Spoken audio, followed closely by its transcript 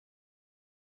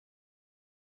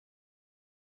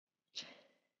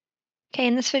Okay,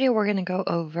 in this video, we're going to go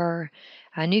over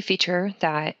a new feature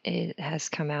that it has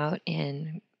come out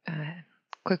in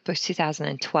QuickBooks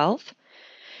 2012.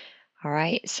 All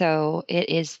right, so it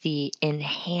is the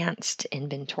enhanced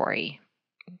inventory.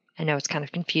 I know it's kind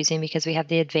of confusing because we have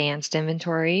the advanced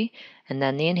inventory and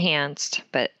then the enhanced,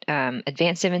 but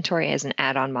advanced inventory is an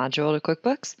add-on module to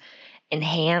QuickBooks.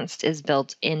 Enhanced is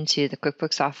built into the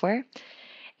QuickBooks software.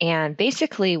 And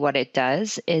basically what it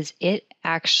does is it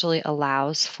actually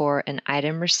allows for an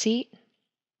item receipt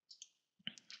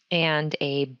and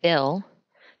a bill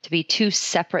to be two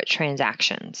separate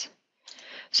transactions.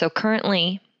 So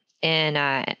currently in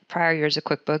prior years of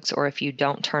QuickBooks, or if you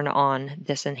don't turn on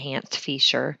this enhanced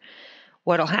feature,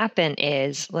 what'll happen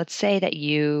is, let's say that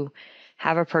you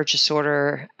have a purchase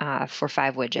order for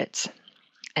 5 widgets,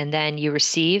 and then you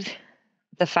receive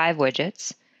the 5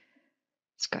 widgets.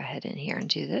 Let's go ahead in here and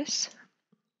do this.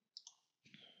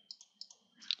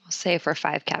 We'll say for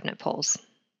 5 cabinet pulls.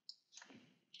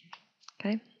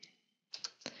 Okay.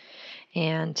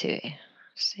 And to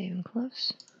save and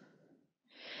close.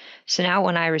 So now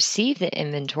when I receive the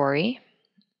inventory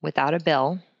without a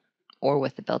bill, or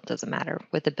with the bill, it doesn't matter.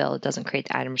 With the bill, it doesn't create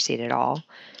the item receipt at all.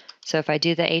 So if I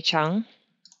do the HUNG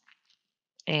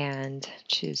and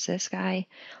choose this guy,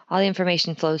 all the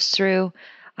information flows through.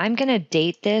 I'm going to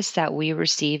date this that we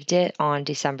received it on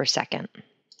December 2nd.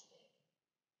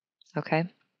 Okay.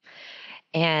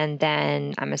 And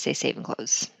then I'm going to say save and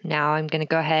close. Now I'm going to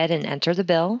go ahead and enter the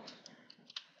bill.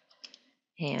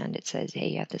 And it says, hey,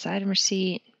 you have this item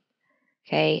receipt.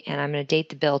 Okay, and I'm going to date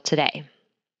the bill today.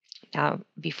 Now,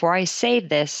 before I save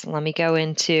this, let me go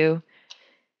into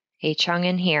HUNG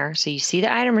in here. So you see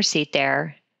the item receipt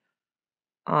there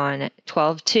on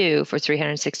 12/2 for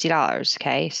 $360.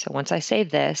 Okay, so once I save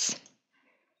this,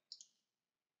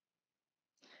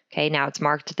 okay, now it's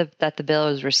marked that the bill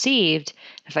is received.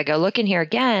 If I go look in here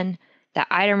again, that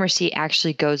item receipt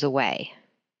actually goes away.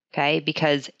 Okay,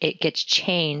 because it gets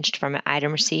changed from an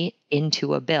item receipt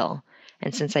into a bill.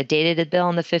 And since I dated the bill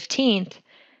on the 15th,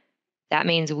 that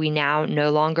means we now no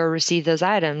longer receive those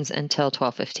items until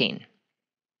 12/15.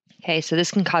 Okay, so this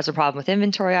can cause a problem with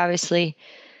inventory, obviously.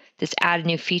 This added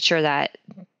new feature that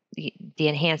the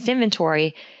enhanced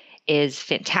inventory is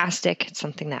fantastic. It's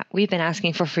something that we've been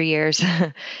asking for years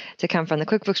to come from the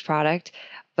QuickBooks product,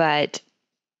 but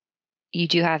you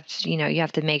do have to, you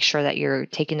have to make sure that you're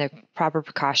taking the proper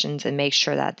precautions and make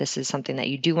sure that this is something that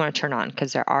you do want to turn on,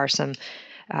 because there are some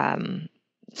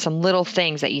little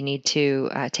things that you need to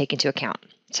take into account.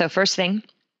 So first thing,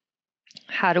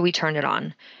 how do we turn it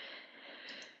on?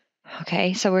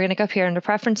 Okay, so we're going to go up here under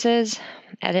Preferences,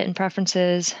 Edit and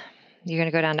Preferences. You're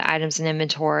going to go down to Items and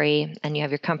Inventory, and you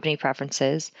have your company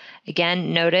preferences.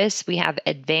 Again, notice we have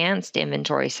Advanced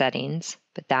Inventory Settings,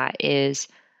 but that is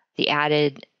the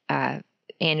added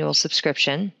annual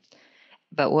subscription.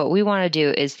 But what we want to do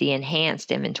is the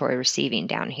Enhanced Inventory Receiving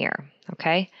down here,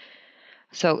 okay?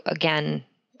 So again,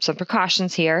 some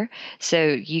precautions here. So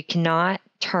you cannot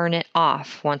turn it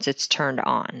off once it's turned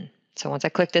on. So once I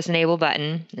click this Enable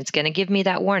button, it's going to give me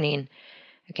that warning.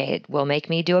 Okay, it will make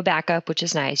me do a backup, which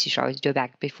is nice. You should always do a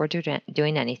backup before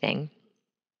doing anything.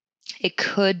 It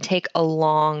could take a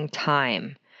long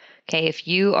time. Okay, if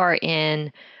you are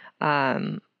in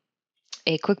a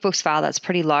QuickBooks file that's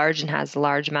pretty large and has a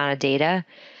large amount of data,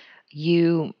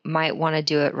 you might want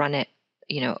to run it,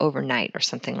 overnight or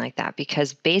something like that,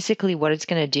 because basically what it's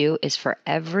going to do is for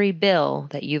every bill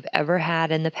that you've ever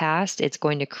had in the past, it's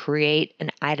going to create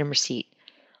an item receipt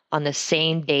on the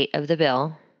same date of the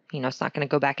bill. It's not going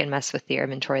to go back and mess with the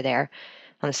inventory there.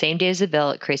 On the same day as the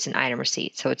bill, it creates an item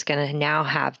receipt. So it's going to now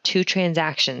have 2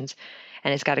 transactions,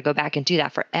 and it's got to go back and do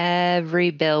that for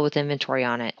every bill with inventory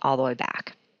on it all the way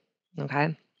back.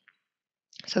 Okay.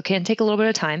 So it can take a little bit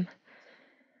of time.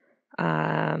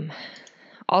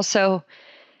 Also,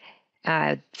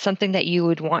 something that you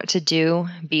would want to do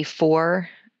before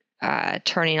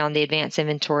turning on the advanced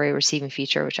inventory receiving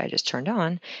feature, which I just turned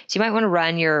on, so you might want to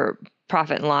run your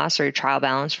profit and loss or your trial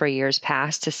balance for years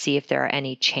past to see if there are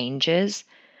any changes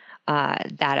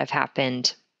that have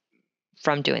happened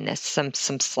from doing this, some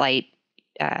slight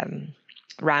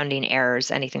rounding errors,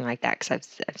 anything like that, because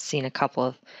I've seen a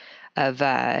couple of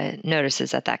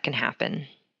notices that can happen.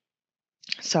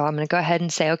 So I'm going to go ahead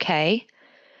and say okay.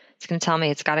 It's going to tell me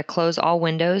it's got to close all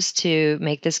windows to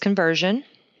make this conversion.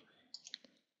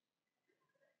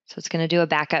 So it's going to do a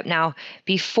backup. Now,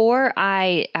 before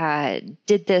I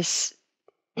did this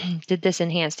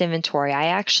enhanced inventory, I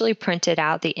actually printed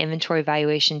out the Inventory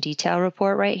Valuation Detail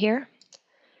Report right here.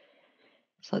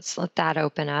 So let's let that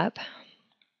open up.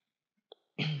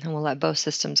 And we'll let both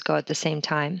systems go at the same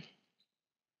time.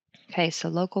 Okay, so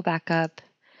local backup.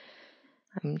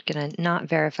 I'm going to not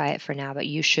verify it for now, but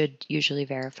you should usually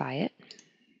verify it.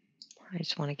 I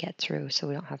just want to get through so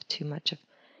we don't have too much of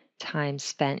time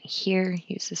spent here.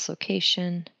 Use this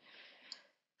location.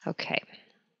 Okay,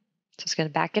 so it's going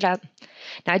to back it up.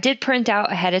 Now I did print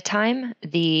out ahead of time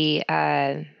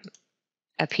a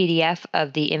PDF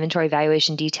of the Inventory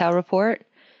Valuation Detail Report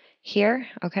here,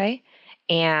 okay?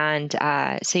 And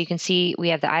so you can see we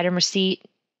have the item receipt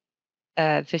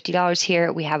of $50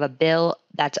 here. We have a bill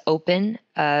that's open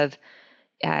of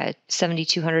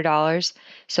 $7,200.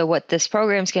 So what this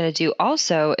program is going to do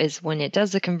also is when it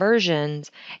does the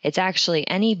conversions, it's actually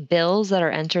any bills that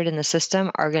are entered in the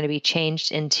system are going to be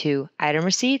changed into item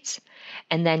receipts,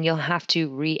 and then you'll have to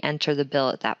re-enter the bill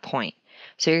at that point.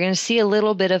 So you're going to see a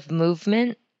little bit of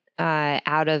movement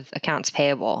out of accounts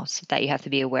payable that you have to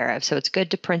be aware of. So it's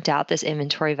good to print out this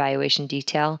inventory valuation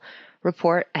detail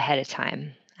report ahead of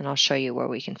time, and I'll show you where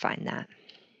we can find that.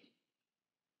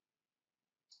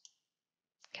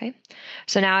 Okay,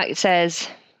 so now it says,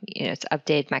 it's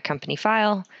updated my company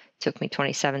file. It took me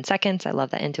 27 seconds. I love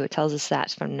that Intuit tells us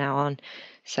that from now on,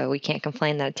 so we can't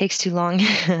complain that it takes too long.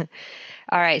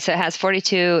 All right, so it has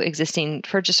 42 existing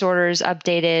purchase orders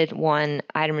updated, 1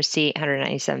 item receipt,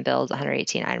 197 bills,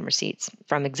 118 item receipts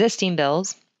from existing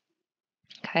bills.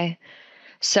 Okay,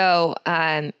 so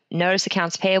notice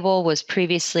accounts payable was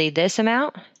previously this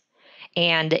amount,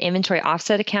 and the inventory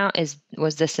offset account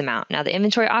was this amount. Now the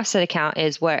inventory offset account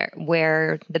is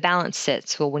where the balance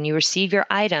sits. Well, when you receive your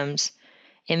items,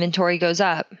 inventory goes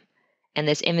up, and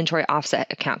this inventory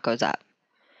offset account goes up.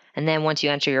 And then once you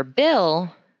enter your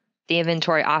bill, the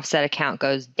inventory offset account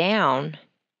goes down,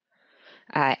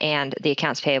 and the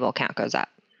accounts payable account goes up.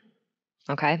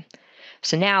 Okay,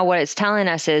 so now what it's telling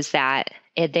us is that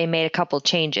they made a couple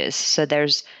changes. So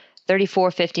there's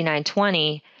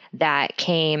 3459.20 that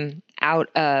came out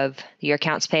of your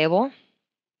accounts payable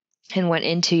and went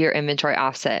into your inventory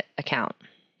offset account.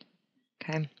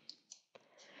 Okay.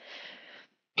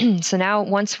 So now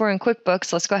once we're in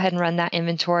QuickBooks, let's go ahead and run that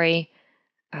inventory,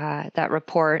 that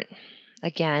report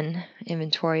again,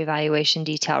 Inventory Valuation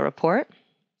Detail Report.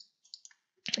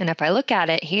 And if I look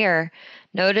at it here,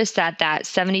 notice that that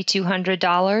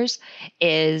 $7,200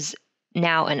 is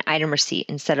now an item receipt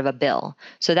instead of a bill.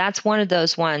 So that's one of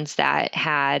those ones that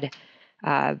had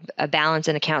a balance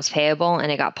in accounts payable,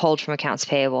 and it got pulled from accounts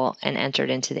payable and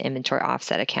entered into the inventory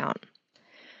offset account.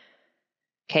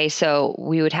 Okay, so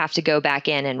we would have to go back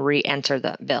in and re-enter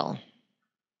the bill.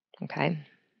 Okay.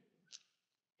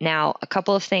 Now, a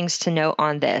couple of things to note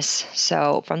on this.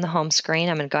 So from the home screen,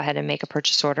 I'm going to go ahead and make a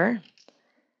purchase order.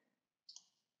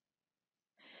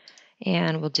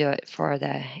 And we'll do it for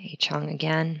the H-Hung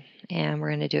again. And we're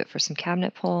going to do it for some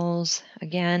cabinet pulls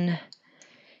again.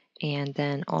 And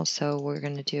then also we're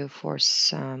going to do for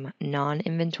some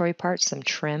non-inventory parts, some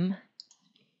trim.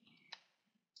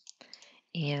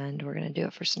 And we're going to do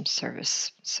it for some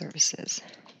services.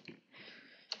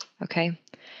 Okay,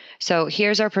 so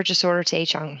here's our purchase order to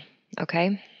H-Hung.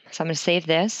 Okay, so I'm going to save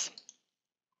this.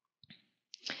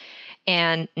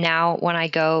 And now when I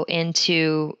go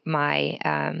into my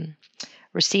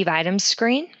receive items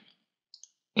screen,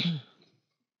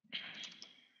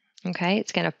 okay,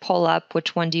 it's going to pull up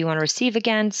which one do you want to receive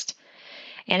against,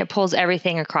 and it pulls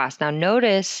everything across. Now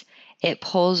notice it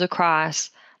pulls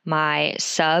across my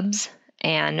subs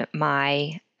and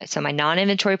my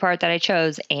non-inventory part that I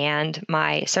chose and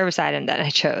my service item that I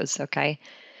chose, okay?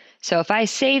 So if I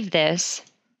save this,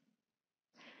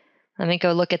 let me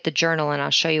go look at the journal and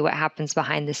I'll show you what happens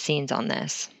behind the scenes on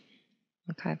this,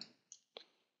 okay?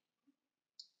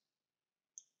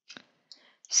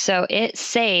 So it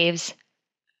saves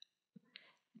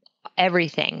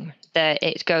everything.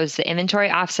 It goes the inventory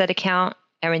offset account,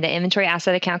 the inventory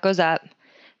asset account goes up,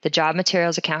 the job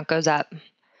materials account goes up,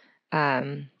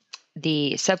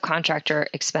 the subcontractor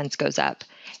expense goes up,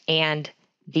 and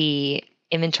the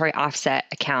inventory offset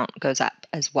account goes up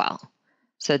as well.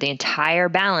 So the entire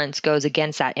balance goes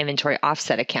against that inventory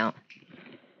offset account.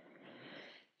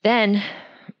 Then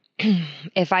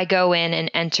if I go in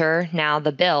and enter now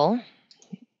the bill,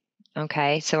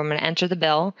 okay, so I'm going to enter the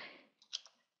bill,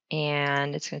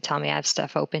 and it's going to tell me I have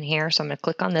stuff open here. So I'm going to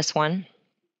click on this one.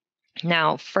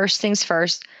 Now, first things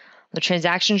first, the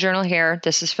transaction journal here,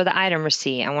 this is for the item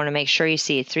receipt. I want to make sure you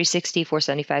see 360,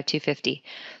 475, 250.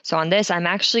 So on this, I'm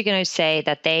actually going to say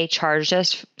that they charged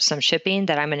us some shipping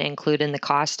that I'm going to include in the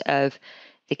cost of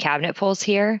the cabinet pulls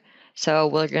here. So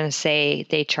we're going to say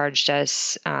they charged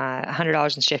us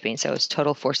 $100 in shipping. So it's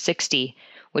total $460,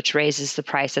 which raises the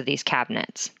price of these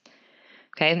cabinets.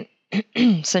 Okay.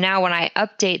 So now when I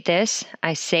update this,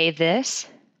 I save this.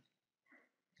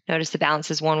 Notice the balance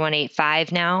is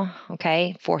 1185 now,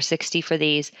 okay, 460 for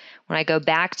these. When I go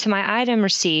back to my item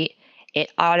receipt, it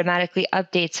automatically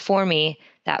updates for me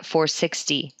that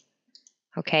 460.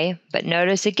 Okay, but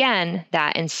notice again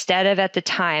that instead of at the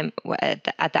time, at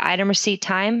the item receipt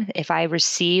time, if I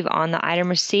receive on the item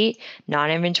receipt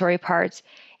non-inventory parts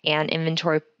and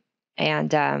inventory,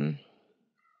 and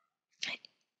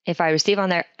if I receive on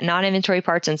there non-inventory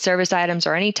parts and service items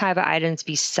or any type of items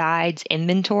besides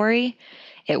inventory,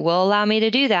 it will allow me to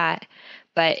do that,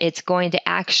 but it's going to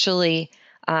actually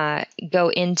go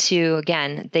into,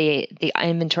 again, the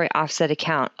inventory offset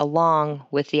account along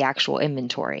with the actual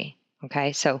inventory.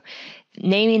 Okay, so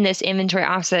naming this inventory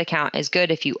offset account is good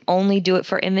if you only do it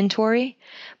for inventory,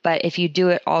 but if you do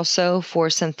it also for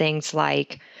some things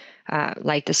like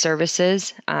the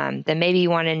services, then maybe you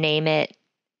want to name it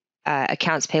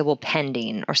accounts payable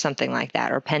pending or something like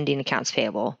that, or pending accounts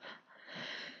payable,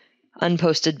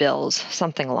 unposted bills,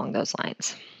 something along those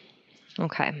lines.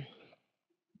 Okay.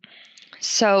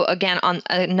 So again, on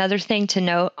another thing to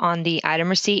note on the item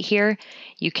receipt here,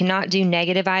 you cannot do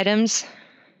negative items.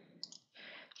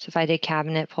 So if I did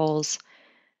cabinet pulls,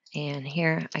 and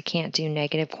here I can't do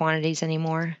negative quantities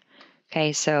anymore.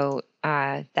 Okay, so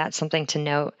that's something to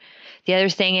note. The other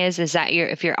thing is that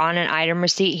if you're on an item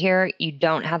receipt here, you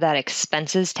don't have that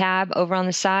expenses tab over on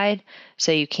the side,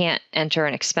 so you can't enter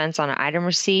an expense on an item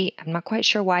receipt. I'm not quite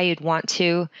sure why you'd want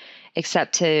to,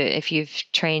 except to if you've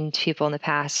trained people in the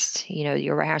past,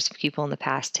 your warehouse people in the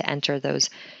past to enter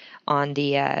those on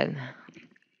the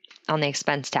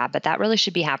expense tab, but that really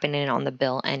should be happening on the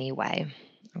bill anyway.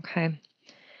 Okay.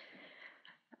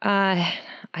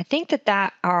 I think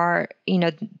that are,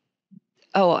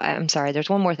 oh, I'm sorry, there's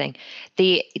one more thing.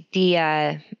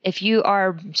 If you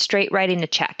are straight writing a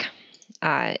check,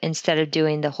 instead of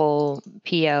doing the whole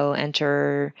PO,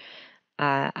 enter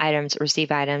items,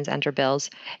 receive items, enter bills,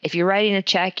 if you're writing a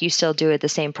check, you still do it the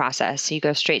same process. So you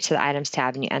go straight to the items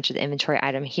tab and you enter the inventory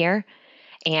item here.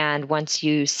 And once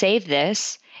you save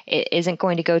this, it isn't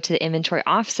going to go to the inventory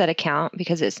offset account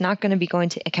because it's not going to be going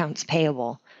to accounts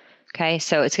payable. Okay,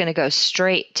 so it's going to go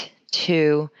straight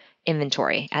to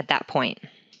inventory at that point,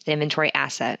 the inventory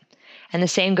asset. And the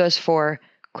same goes for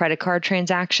credit card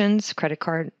transactions,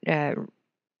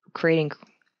 creating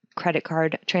credit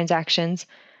card transactions.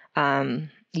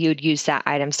 You'd use that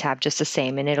items tab just the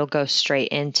same, and it'll go straight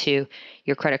into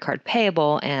your credit card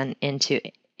payable and into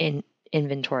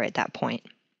inventory at that point.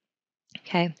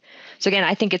 Okay, so again,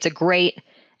 I think it's a great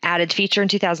added feature in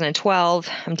 2012.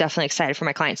 I'm definitely excited for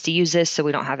my clients to use this so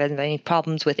we don't have any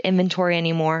problems with inventory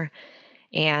anymore.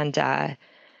 And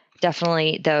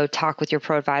definitely, though, talk with your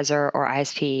pro advisor or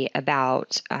ISP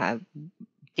about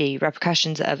the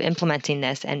repercussions of implementing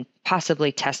this and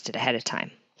possibly test it ahead of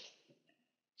time.